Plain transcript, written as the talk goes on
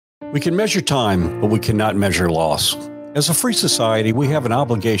We can measure time, but we cannot measure loss. As a free society, we have an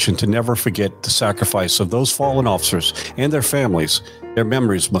obligation to never forget the sacrifice of those fallen officers and their families. Their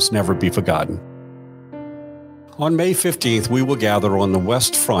memories must never be forgotten. On May 15th, we will gather on the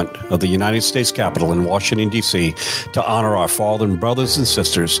west front of the United States Capitol in Washington, D.C. to honor our fallen brothers and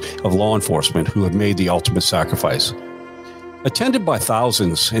sisters of law enforcement who have made the ultimate sacrifice. Attended by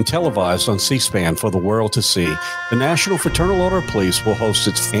thousands and televised on C-SPAN for the world to see, the National Fraternal Order of Police will host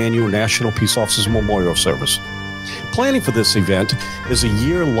its annual National Peace Officers Memorial Service. Planning for this event is a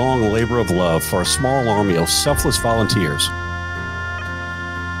year-long labor of love for a small army of selfless volunteers.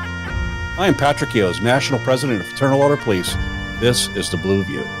 I am Patrick Yoes, National President of Fraternal Order of Police. This is the Blue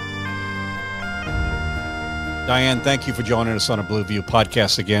View. Dianne, thank you for joining us on a Blue View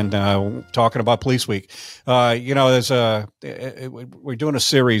podcast again, talking about Police Week. We're doing a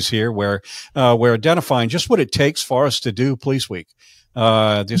series here where we're identifying just what it takes for us to do Police Week.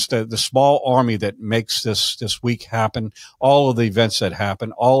 Just the small army that makes this week happen, all of the events that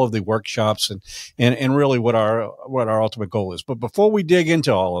happen, all of the workshops, and really what our ultimate goal is. But before we dig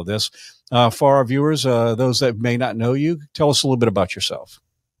into all of this, for our viewers, those that may not know you, tell us a little bit about yourself.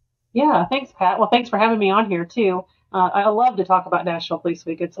 Yeah, thanks, Pat. Well, thanks for having me on here, too. I love to talk about National Police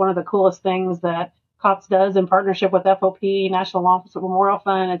Week. It's one of the coolest things that COPS does in partnership with FOP, National Law Enforcement Memorial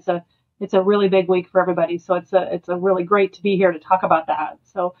Fund. It's a really big week for everybody. So it's a really great to be here to talk about that.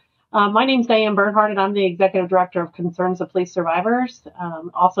 So my name's Dianne Bernhard, and I'm the Executive Director of Concerns of Police Survivors,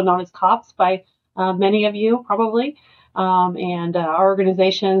 also known as COPS by many of you probably. And our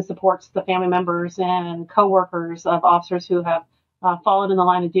organization supports the family members and coworkers of officers who have fallen in the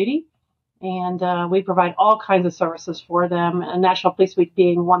line of duty. And we provide all kinds of services for them, and National Police Week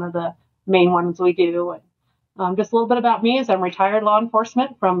being one of the main ones we do. Just a little bit about me is I'm retired law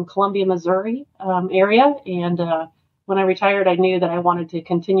enforcement from Columbia, Missouri area. And when I retired, I knew that I wanted to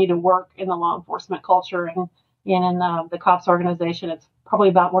continue to work in the law enforcement culture and in the COPS organization. It's probably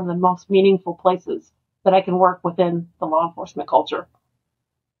about one of the most meaningful places that I can work within the law enforcement culture.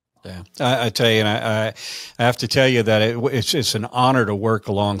 Yeah, I tell you, and I have to tell you that it's an honor to work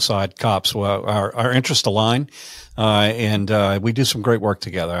alongside COPS. Well, our interests align, and we do some great work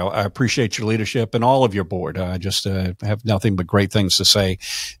together. I appreciate your leadership and all of your board. I just have nothing but great things to say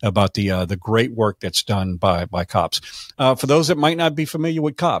about the great work that's done by COPS. For those that might not be familiar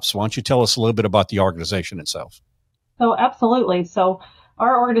with COPS, why don't you tell us a little bit about the organization itself? Oh, absolutely. So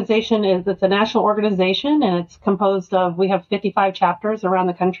our organization it's a national organization, and it's composed of, we have 55 chapters around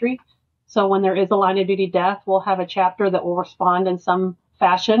the country. So when there is a line of duty death, we'll have a chapter that will respond in some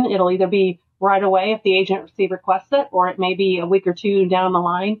fashion. It'll either be right away if the agency requests it, or it may be a week or two down the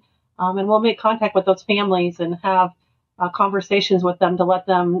line. And we'll make contact with those families and have conversations with them to let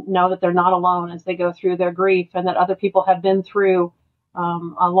them know that they're not alone as they go through their grief, and that other people have been through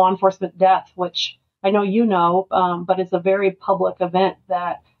a law enforcement death, which I know you know, but it's a very public event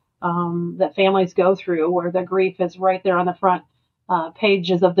that families go through, where the grief is right there on the front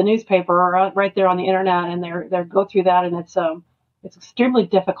pages of the newspaper or right there on the internet, and they go through that, and it's extremely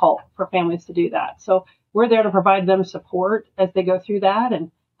difficult for families to do that. So we're there to provide them support as they go through that and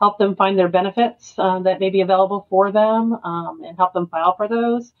help them find their benefits that may be available for them, and help them file for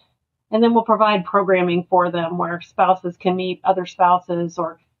those. And then we'll provide programming for them where spouses can meet other spouses,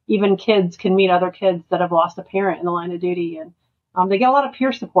 or even kids can meet other kids that have lost a parent in the line of duty. And they get a lot of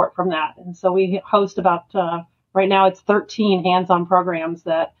peer support from that. And so we host about, right now it's 13 hands-on programs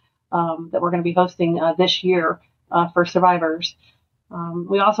that we're going to be hosting this year for survivors.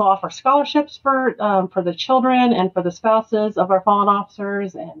 We also offer scholarships for the children and for the spouses of our fallen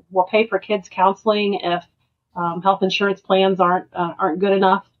officers. And we'll pay for kids counseling if health insurance plans aren't good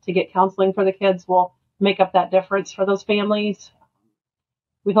enough to get counseling for the kids. We'll make up that difference for those families.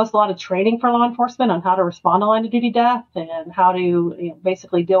 We host a lot of training for law enforcement on how to respond to line of duty death and how to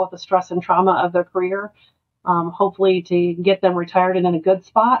basically deal with the stress and trauma of their career, hopefully to get them retired and in a good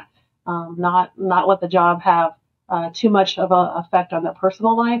spot, not let the job have too much of an effect on their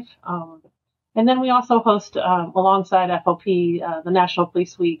personal life. And then we also host alongside FOP the National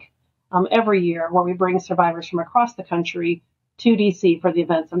Police Week every year, where we bring survivors from across the country to DC for the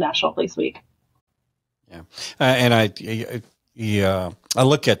events of National Police Week. Yeah, and I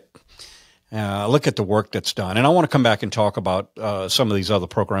look at the work that's done, and I want to come back and talk about some of these other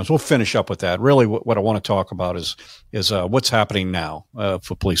programs. We'll finish up with that. Really, what I want to talk about is what's happening now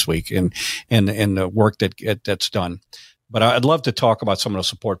for Police Week and the work that's done. But I'd love to talk about some of the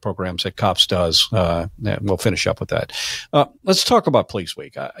support programs that COPS does. And we'll finish up with that. Let's talk about Police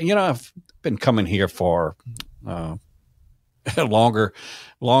Week. I've been coming here for longer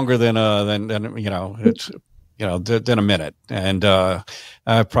than it's. than a minute. And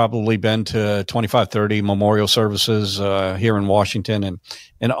I've probably been to 25, 30 memorial services here in Washington,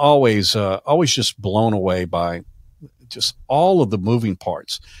 and always just blown away by just all of the moving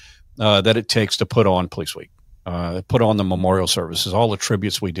parts that it takes to put on Police Week, put on the memorial services, all the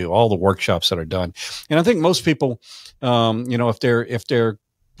tributes we do, all the workshops that are done. And I think most people, if they're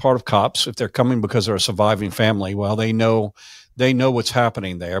part of COPS, if they're coming because they're a surviving family, well, they know what's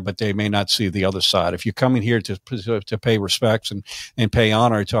happening there, but they may not see the other side. If you're coming here to pay respects and pay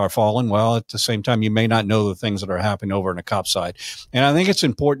honor to our fallen, well, at the same time, you may not know the things that are happening over on the COP side. And I think it's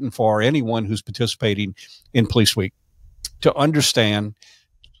important for anyone who's participating in Police Week to understand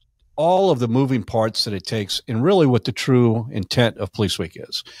all of the moving parts that it takes and really what the true intent of Police Week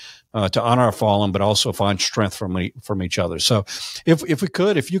is. To honor our fallen, but also find strength from each other. So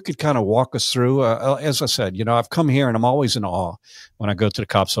if you could kind of walk us through, as I said, I've come here and I'm always in awe when I go to the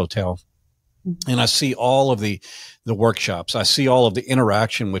COPS Hotel and I see all of the workshops. I see all of the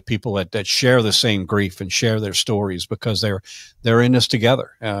interaction with people that share the same grief and share their stories because they're in this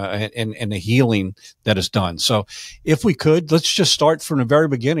together, and the healing that is done. So if we could, let's just start from the very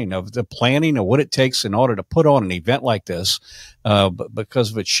beginning of the planning of what it takes in order to put on an event like this,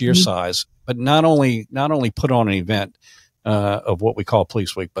 because of its sheer size, but not only put on an event of what we call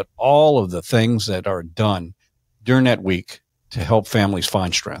Police Week, but all of the things that are done during that week to help families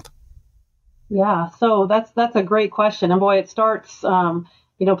find strength. Yeah, so that's a great question. And boy, it starts,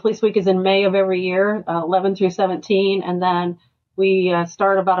 Police Week is in May of every year, 11 through 17. And then we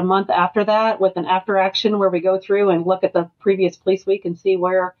start about a month after that with an after action where we go through and look at the previous Police Week and see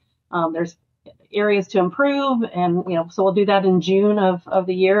where there's areas to improve. And, so we'll do that in June of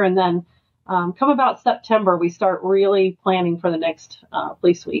the year. And then come about September, we start really planning for the next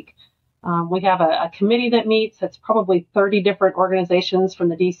Police Week. We have a committee that meets. That's probably 30 different organizations from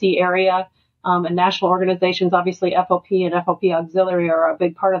the DC area. And national organizations, obviously FOP and FOP Auxiliary are a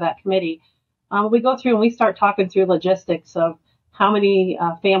big part of that committee. We go through and we start talking through logistics of how many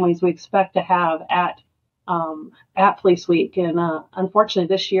families we expect to have at Police Week. And unfortunately,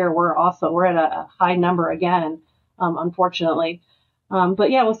 this year we're at a high number again, unfortunately.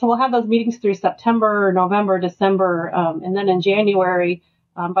 But yeah, so we'll have those meetings through September, November, December, and then in January.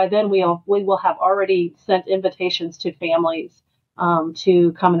 By then we will have already sent invitations to families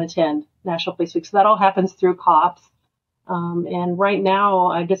to come and attend National Police Week. So that all happens through COPS. And right now,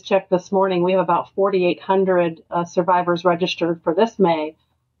 I just checked this morning, we have about 4,800 survivors registered for this May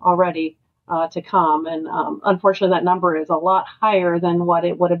already to come. And unfortunately, that number is a lot higher than what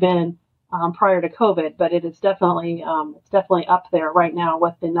it would have been prior to COVID, but it is definitely up there right now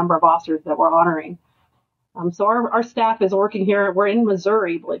with the number of officers that we're honoring. So our staff is working here. We're in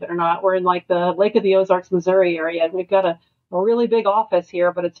Missouri, believe it or not. We're in like the Lake of the Ozarks, Missouri area, and we've got a really big office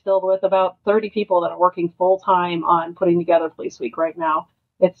here, but it's filled with about 30 people that are working full time on putting together Police Week right now.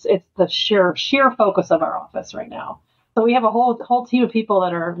 It's the sheer focus of our office right now. So we have a whole team of people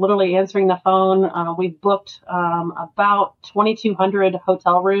that are literally answering the phone. We've booked about 2,200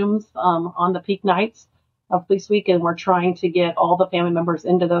 hotel rooms on the peak nights of Police Week, and we're trying to get all the family members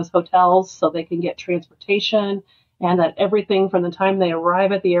into those hotels so they can get transportation, and that everything from the time they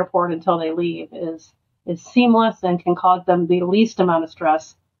arrive at the airport until they leave is seamless and can cause them the least amount of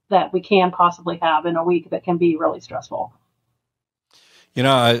stress that we can possibly have in a week that can be really stressful.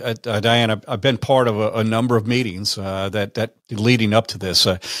 Dianne, I've been part of a number of meetings that leading up to this.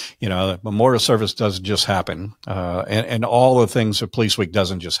 The memorial service doesn't just happen, and all the things of Police Week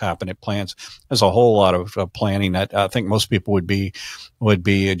doesn't just happen. It plans. There's a whole lot of planning that I think most people would be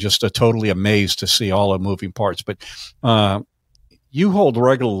just totally amazed to see all the moving parts. But you hold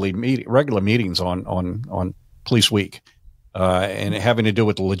regular meetings on Police Week. And having to do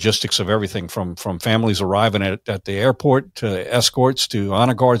with the logistics of everything from families arriving at the airport to escorts to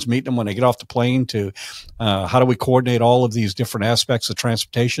honor guards meeting them when they get off the plane to how do we coordinate all of these different aspects of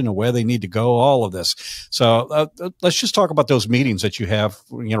transportation and where they need to go, all of this. So let's just talk about those meetings that you have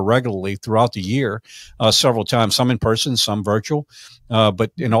regularly throughout the year, several times, some in person, some virtual.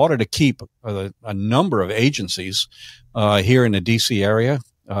 But in order to keep a number of agencies here in the DC area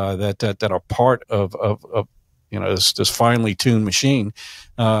that are part of this finely tuned machine,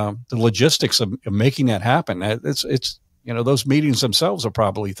 the logistics of making that happen. It's those meetings themselves are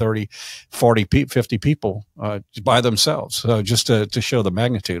probably 30, 40, 50 people by themselves. So just to show the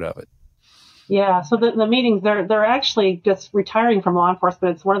magnitude of it. Yeah. So the meetings, they're actually just retiring from law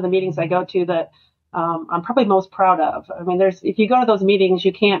enforcement. It's one of the meetings I go to that I'm probably most proud of. I mean, if you go to those meetings,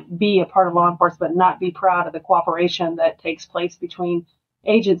 you can't be a part of law enforcement and not be proud of the cooperation that takes place between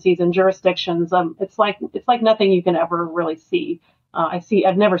agencies and jurisdictions. It's like nothing you can ever really see.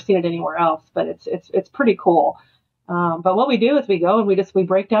 I've never seen it anywhere else, but it's pretty cool. But what we do is we go and we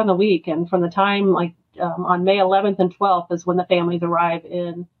break down the week, and from the time on May 11th and 12th is when the families arrive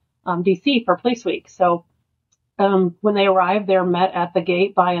in DC for Police Week. So when they arrive, they're met at the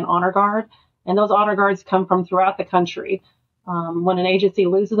gate by an honor guard, and those honor guards come from throughout the country. When an agency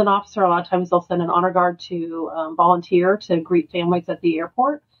loses an officer, a lot of times they'll send an honor guard to volunteer to greet families at the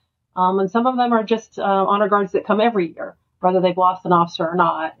airport. And some of them are just honor guards that come every year, whether they've lost an officer or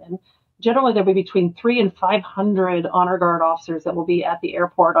not. And generally, there'll be between 300 and 500 honor guard officers that will be at the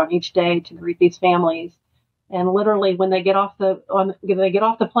airport on each day to greet these families. And literally, when they get off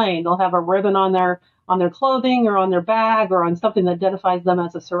the plane, they'll have a ribbon on their clothing or on their bag or on something that identifies them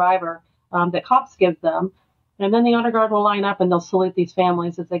as a survivor that cops give them. And then the honor guard will line up and they'll salute these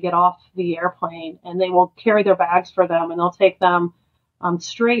families as they get off the airplane, and they will carry their bags for them, and they'll take them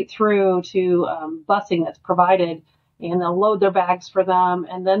straight through to busing that's provided, and they'll load their bags for them.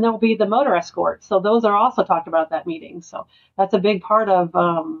 And then there'll be the motor escort. So those are also talked about at that meeting. So that's a big part of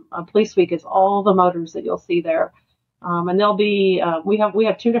Police Week, is all the motors that you'll see there. And there'll be, we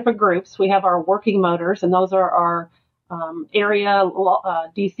have two different groups. We have our working motors, and those are our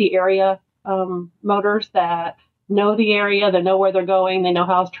DC area motors that know the area, they know where they're going, they know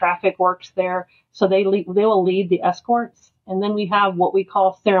how traffic works there. So they will lead the escorts. And then we have what we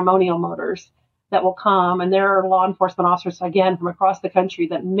call ceremonial motors that will come, and there are law enforcement officers, again, from across the country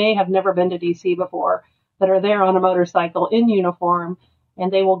that may have never been to DC before, that are there on a motorcycle in uniform,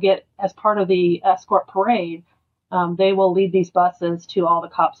 and they will get, as part of the escort parade, they will lead these buses to all the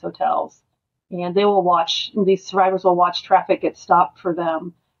cops' hotels. And these survivors will watch traffic get stopped for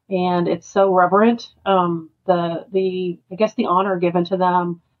them. And it's so reverent. I guess the honor given to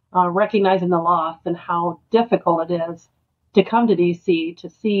them, recognizing the loss and how difficult it is to come to DC, to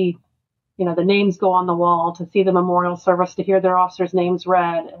see, the names go on the wall, to see the memorial service, to hear their officers' names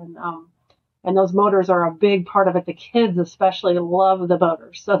read. And those motors are a big part of it. The kids especially love the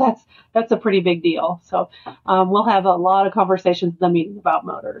motors. So that's a pretty big deal. So we'll have a lot of conversations in the meeting about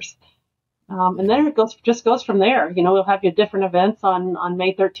motors. And then it goes from there. We'll have your different events on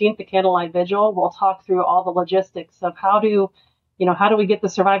May 13th, the Candlelight Vigil. We'll talk through all the logistics of how do we get the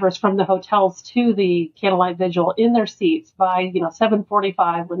survivors from the hotels to the Candlelight Vigil in their seats by,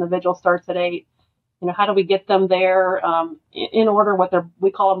 7:45 when the vigil starts at 8. How do we get them there in order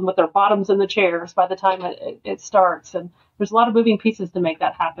we call them with their bottoms in the chairs by the time it starts. And there's a lot of moving pieces to make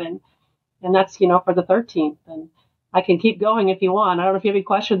that happen. And that's, for the 13th. And I can keep going if you want. I don't know if you have any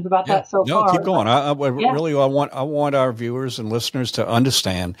questions about that so far. No, keep going. I want our viewers and listeners to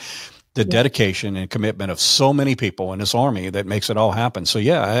understand the dedication and commitment of so many people in this Army that makes it all happen. So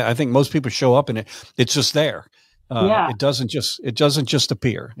I think most people show up and it's just there. It doesn't just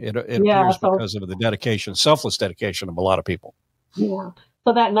appear. It appears because of the dedication, selfless dedication of a lot of people. Yeah.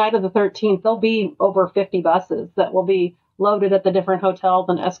 So that night of the 13th, there'll be over 50 buses that will be loaded at the different hotels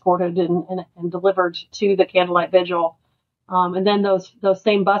and escorted and delivered to the Candlelight Vigil. And then those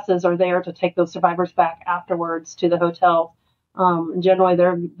same buses are there to take those survivors back afterwards to the hotel. And generally,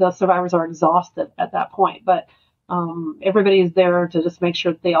 the survivors are exhausted at that point, but everybody is there to just make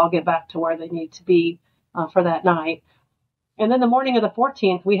sure that they all get back to where they need to be for that night. And then the morning of the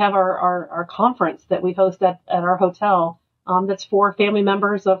 14th, we have our conference that we host at our hotel. That's for family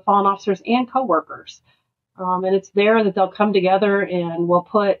members of fallen officers and coworkers. And it's there that they'll come together, and we'll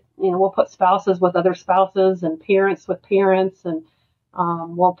put spouses with other spouses and parents with parents, and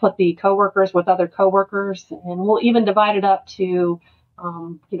we'll put the coworkers with other coworkers, and we'll even divide it up to,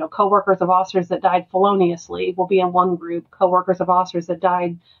 coworkers of officers that died feloniously will be in one group, coworkers of officers that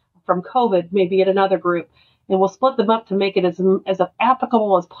died from COVID maybe in another group, and we'll split them up to make it as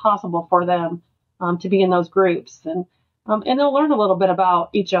applicable as possible for them to be in those groups. And they'll learn a little bit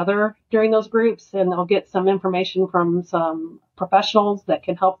about each other during those groups, and they'll get some information from some professionals that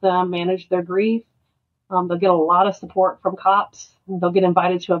can help them manage their grief. They'll get a lot of support from cops. They'll get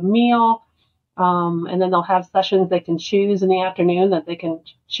invited to a meal, and then they'll have sessions they can choose in the afternoon, that they can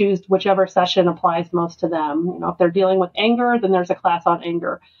choose whichever session applies most to them. If they're dealing with anger, then there's a class on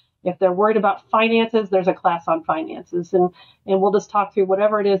anger. If they're worried about finances, there's a class on finances, and we'll just talk through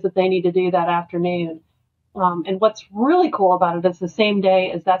whatever it is that they need to do that afternoon. And what's really cool about it is the same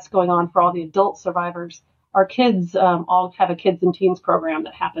day as that's going on for all the adult survivors, our kids all have a kids and teens program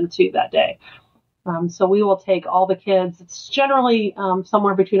that happened too that day. So we will take all the kids. It's generally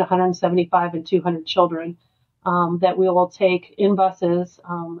somewhere between 175 and 200 children that we will take in buses.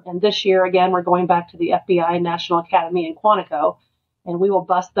 And this year, again, we're going back to the FBI National Academy in Quantico, and we will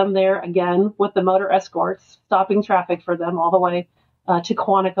bus them there again with the motor escorts, stopping traffic for them all the way to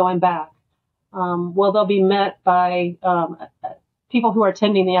Quantico and back. They'll be met by people who are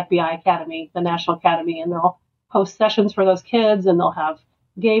attending the FBI Academy, the National Academy, and they'll host sessions for those kids, and they'll have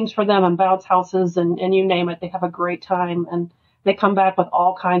games for them and bounce houses and you name it. They have a great time, and they come back with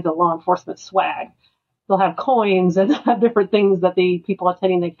all kinds of law enforcement swag. They'll have coins and have different things that the people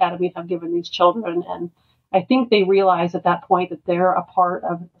attending the academy have given these children. And I think they realize at that point that they're a part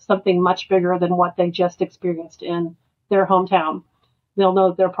of something much bigger than what they just experienced in their hometown. They'll know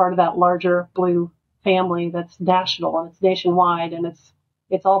that they're part of that larger blue family that's national and it's nationwide, and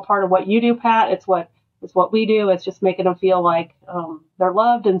it's all part of what you do, Pat. It's what we do. It's just making them feel like they're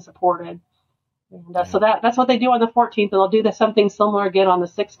loved and supported. And so that's what they do on the 14th, and they'll do something similar again on the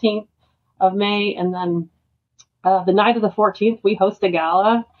 16th of May. And then the night of the 14th, we host a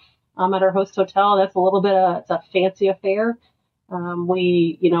gala at our host hotel. That's a little bit it's a fancy affair.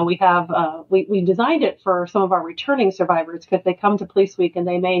 We designed it for some of our returning survivors because they come to Police Week and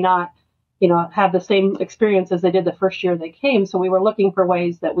they may not, have the same experience as they did the first year they came. So we were looking for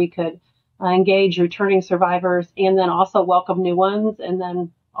ways that we could engage returning survivors and then also welcome new ones, and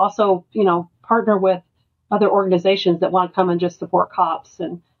then also, partner with other organizations that want to come and just support cops.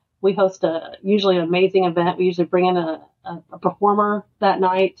 And we host usually an amazing event. We usually bring in a performer that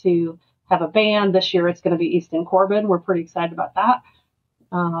night to have a band. This year it's going to be Easton Corbin. We're pretty excited about that.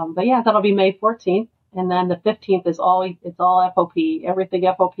 But yeah, that'll be May 14th. And then the 15th is all FOP, everything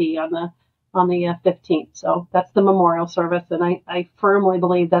FOP on the 15th. So that's the memorial service. And I firmly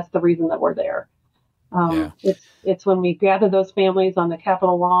believe that's the reason that we're there. It's when we gather those families on the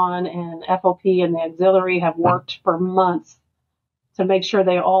Capitol lawn, and FOP and the auxiliary have worked for months to make sure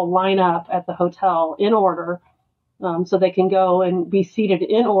they all line up at the hotel in order, so they can go and be seated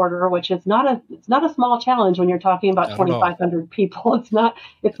in order, which is not a small challenge when you're talking about 2,500 people. It's not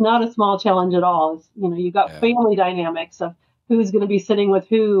a small challenge at all. You've got family dynamics of who's going to be sitting with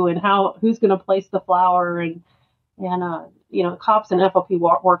who and who's going to place the flower, and cops and FOP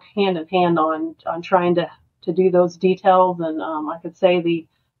work hand in hand on trying to do those details. And I could say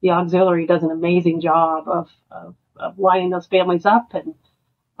the auxiliary does an amazing job of lining those families up and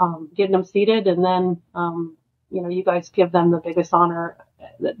getting them seated. And then, you guys give them the biggest honor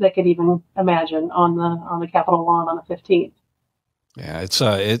that they could even imagine on the Capitol lawn on the 15th. Yeah,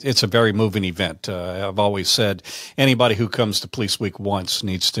 it's a very moving event. I've always said anybody who comes to Police Week once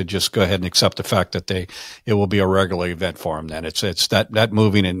needs to just go ahead and accept the fact that it will be a regular event for them. Then it's that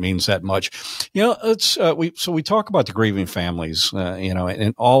moving and means that much. We talk about the grieving families,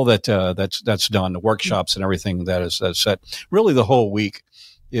 and all that's done, the workshops and everything that's set. Really, the whole week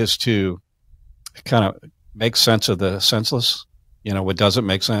is to kind of make sense of the senseless. What doesn't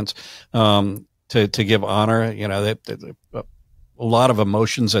make sense. To give honor. A lot of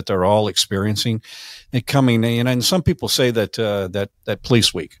emotions that they're all experiencing and coming in. And some people say that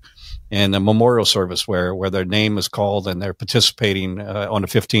Police Week and the memorial service where their name is called and they're participating on the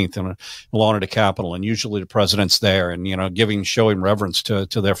 15th in the lawn of the Capitol, and usually the president's there and, showing reverence to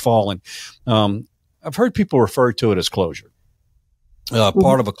their fallen. I've heard people refer to it as closure.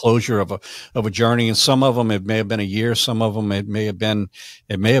 Part of a closure of a journey, and some of them it may have been a year, some of them it may have been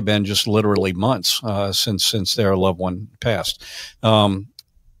just literally months since their loved one passed. But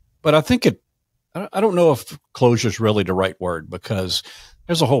I think I don't know if closure is really the right word, because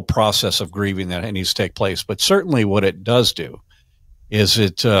there's a whole process of grieving that needs to take place. But certainly, what it does do is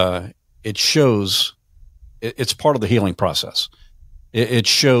it shows it's part of the healing process. It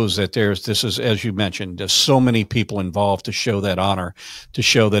shows that this is, as you mentioned, there's so many people involved to show that honor, to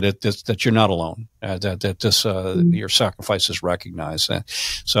show that that you're not alone, your sacrifice is recognized.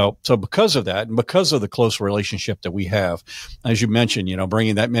 So because of that, and because of the close relationship that we have, as you mentioned,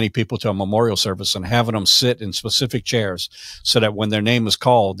 bringing that many people to a memorial service and having them sit in specific chairs so that when their name is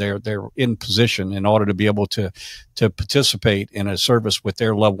called, they're in position in order to be able to participate in a service with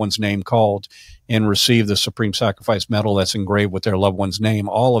their loved one's name called and receive the Supreme Sacrifice Medal that's engraved with their loved one's name.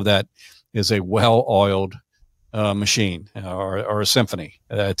 All of that is a well-oiled machine or a symphony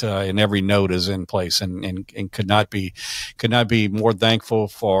that in every note is in place, and could not be more thankful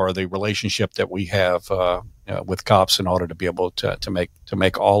for the relationship that we have with cops in order to be able to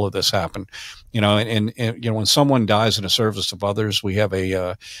make all of this happen. And when someone dies in the service of others, we have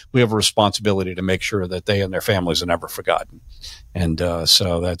a responsibility to make sure that they and their families are never forgotten. And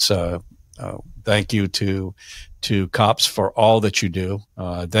so that's thank you to cops for all that you do.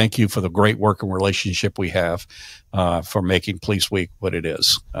 Thank you for the great work and relationship we have for making Police Week what it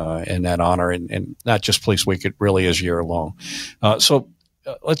is, and that honor, and not just Police Week, it really is year long. So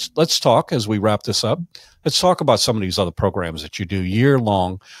let's talk as we wrap this up. Let's talk about some of these other programs that you do year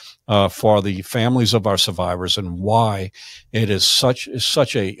long for the families of our survivors, and why it is such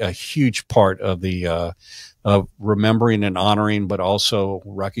a huge part of the of remembering and honoring, but also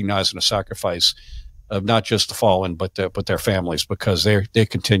recognizing the sacrifice of not just the fallen, but their families, because they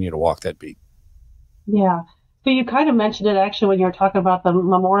continue to walk that beat. Yeah. So you kind of mentioned it actually when you were talking about the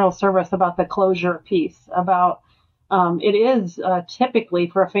memorial service, about the closure piece, about it is typically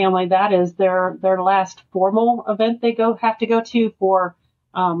for a family that is their last formal event they have to go to for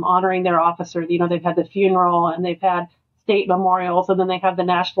honoring their officer. You know, they've had the funeral and they've had state memorials, and then they have the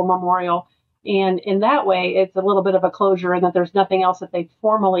national memorial. And in that way, it's a little bit of a closure in that there's nothing else that they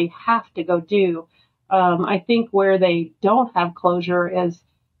formally have to go do. I think where they don't have closure is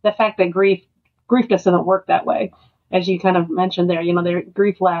the fact that grief just doesn't work that way. As you kind of mentioned there, you know, their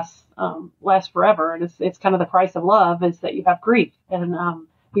grief lasts forever. And it's kind of the price of love is that you have grief. And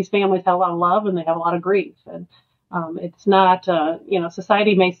these families have a lot of love and they have a lot of grief. And it's not,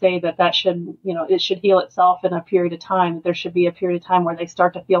 society may say that should, it should heal itself in a period of time. There should be a period of time where they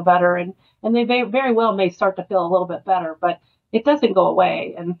start to feel better. And they very well may start to feel a little bit better, but it doesn't go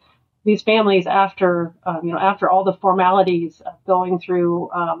away. And these families, after all the formalities of going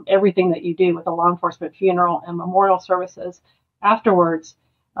through everything that you do with a law enforcement funeral and memorial services, afterwards,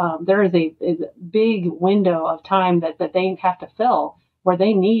 there is a big window of time that they have to fill where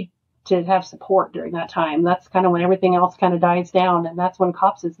they need to have support during that time. That's kind of when everything else kind of dies down, and that's when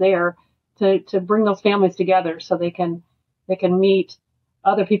COPS is there to bring those families together so they can meet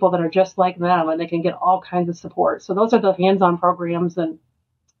other people that are just like them, and they can get all kinds of support. So those are the hands-on programs. And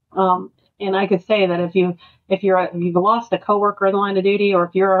I could say that if you've lost a coworker in the line of duty, or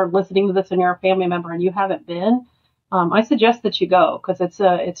if you're listening to this and you're a family member and you haven't been, I suggest that you go, because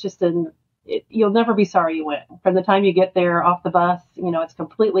you'll never be sorry you went. From the time you get there off the bus, it's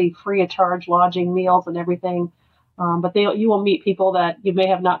completely free of charge, lodging, meals, and everything. But you will meet people that you may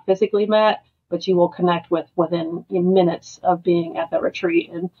have not physically met, but you will connect with within minutes of being at the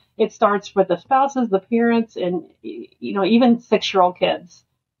retreat. And it starts with the spouses, the parents, and even 6-year-old kids.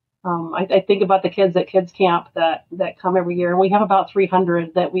 I think about the kids at kids camp that come every year, and we have about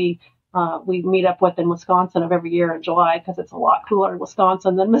 300 that we meet up with in Wisconsin of every year in July, because it's a lot cooler in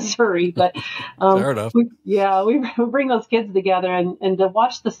Wisconsin than Missouri. But fair enough. we bring those kids together and to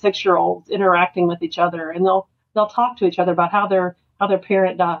watch the 6-year-olds interacting with each other, and they'll talk to each other about how their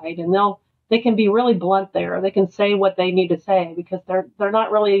parent died, and they can be really blunt there. They can say what they need to say, because they're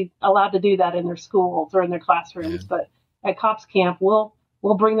not really allowed to do that in their schools or in their classrooms. But at COPS camp, we'll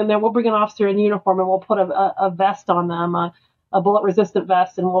bring them there. We'll bring an officer in uniform, and we'll put a vest on them, a bullet-resistant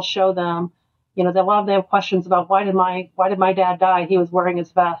vest, and we'll show them. A lot of them have questions about why did my dad die? He was wearing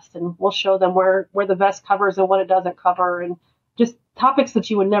his vest, and we'll show them where the vest covers and what it doesn't cover, and just topics that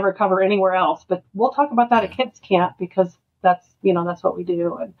you would never cover anywhere else. But we'll talk about that at kids camp, because that's what we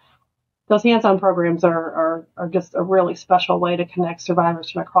do. And those hands-on programs are just a really special way to connect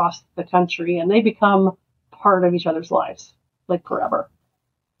survivors from across the country, and they become part of each other's lives, like forever.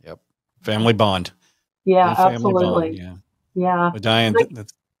 Yep. Family bond. Yeah, absolutely. Bond, yeah. But Dianne,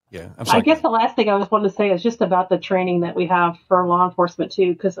 I'm sorry. I guess the last thing I just wanted to say is just about the training that we have for law enforcement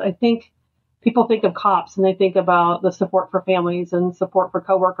too, because I think people think of COPS and they think about the support for families and support for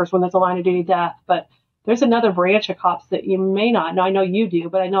coworkers when there's a line of duty death, but there's another branch of COPS that you may not know. I know you do,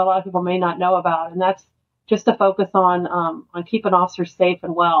 but I know a lot of people may not know about, and that's just to focus on keeping officers safe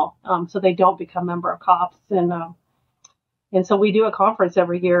and well, so they don't become member of COPS. And so we do a conference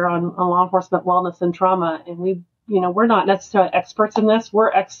every year on law enforcement wellness and trauma, and we're not necessarily experts in this.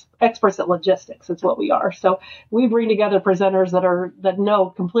 We're experts at logistics. It's what we are. So we bring together presenters that know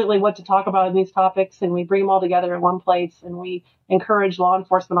completely what to talk about in these topics, and we bring them all together in one place, and we encourage law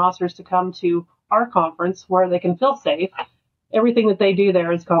enforcement officers to come to our conference where they can feel safe. Everything that they do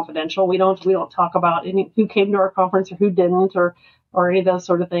there is confidential. We don't talk about who came to our conference or who didn't, or any of those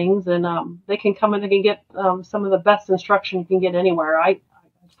sort of things. And they can come and they can get some of the best instruction you can get anywhere, I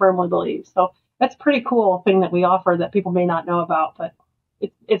firmly believe. So that's a pretty cool thing that we offer that people may not know about. But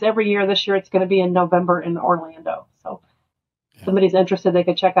it's every year. This year it's going to be in November in Orlando. So if somebody's interested, they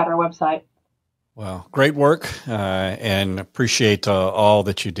could check out our website. Well, great work, and appreciate all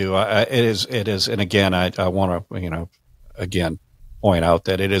that you do. It is, and again, I want to, again, point out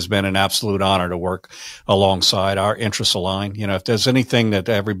that it has been an absolute honor to work alongside. Our interests align. If there's anything that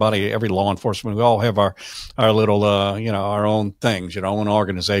every law enforcement, we all have our little, our own things, our own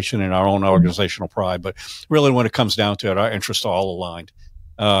organization and our own organizational pride. But really, when it comes down to it, our interests are all aligned.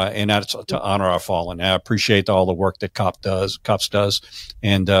 And that's to honor our fallen. I appreciate all the work that COPS does,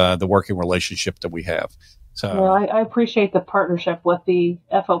 and the working relationship that we have. So, well, I appreciate the partnership with the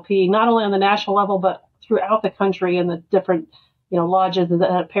FOP, not only on the national level, but throughout the country and the different, lodges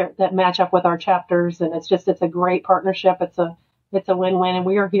that match up with our chapters. And it's a great partnership. It's a win-win, and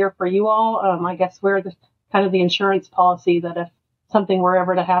we are here for you all. I guess we're kind of the insurance policy that if something were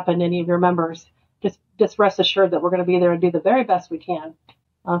ever to happen to any of your members, just rest assured that we're going to be there and do the very best we can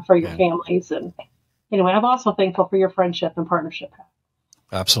for your families. And anyway, I'm also thankful for your friendship and partnership.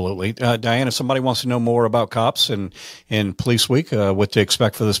 Absolutely. Dianne, if somebody wants to know more about cops and Police Week, what to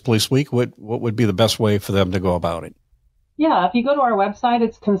expect for this Police Week, what would be the best way for them to go about it? Yeah, if you go to our website,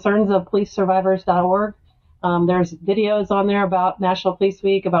 it's concernsofpolicesurvivors.org. There's videos on there about National Police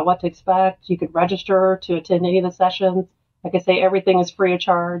Week, about what to expect. You could register to attend any of the sessions. Like I say, everything is free of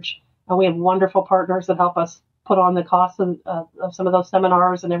charge. And we have wonderful partners that help us put on the costs of some of those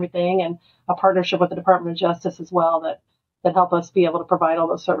seminars and everything, and a partnership with the Department of Justice as well that help us be able to provide all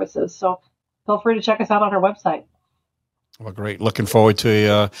those services. So feel free to check us out on our website. Well, great. Looking forward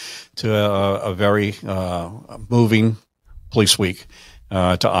to a very moving Police Week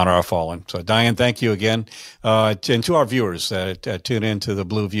to honor our fallen. So, Dianne, thank you again. And to our viewers that tune into the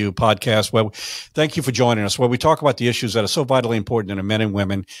Blue View podcast, well, thank you for joining us, where we talk about the issues that are so vitally important to the men and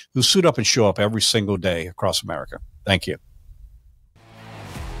women who suit up and show up every single day across America. Thank you.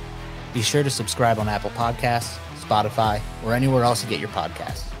 Be sure to subscribe on Apple Podcasts, Spotify, or anywhere else you get your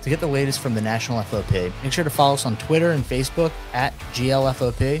podcasts. To get the latest from the National FOP, make sure to follow us on Twitter and Facebook at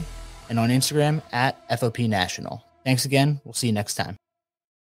GLFOP and on Instagram at FOP National. Thanks again. We'll see you next time.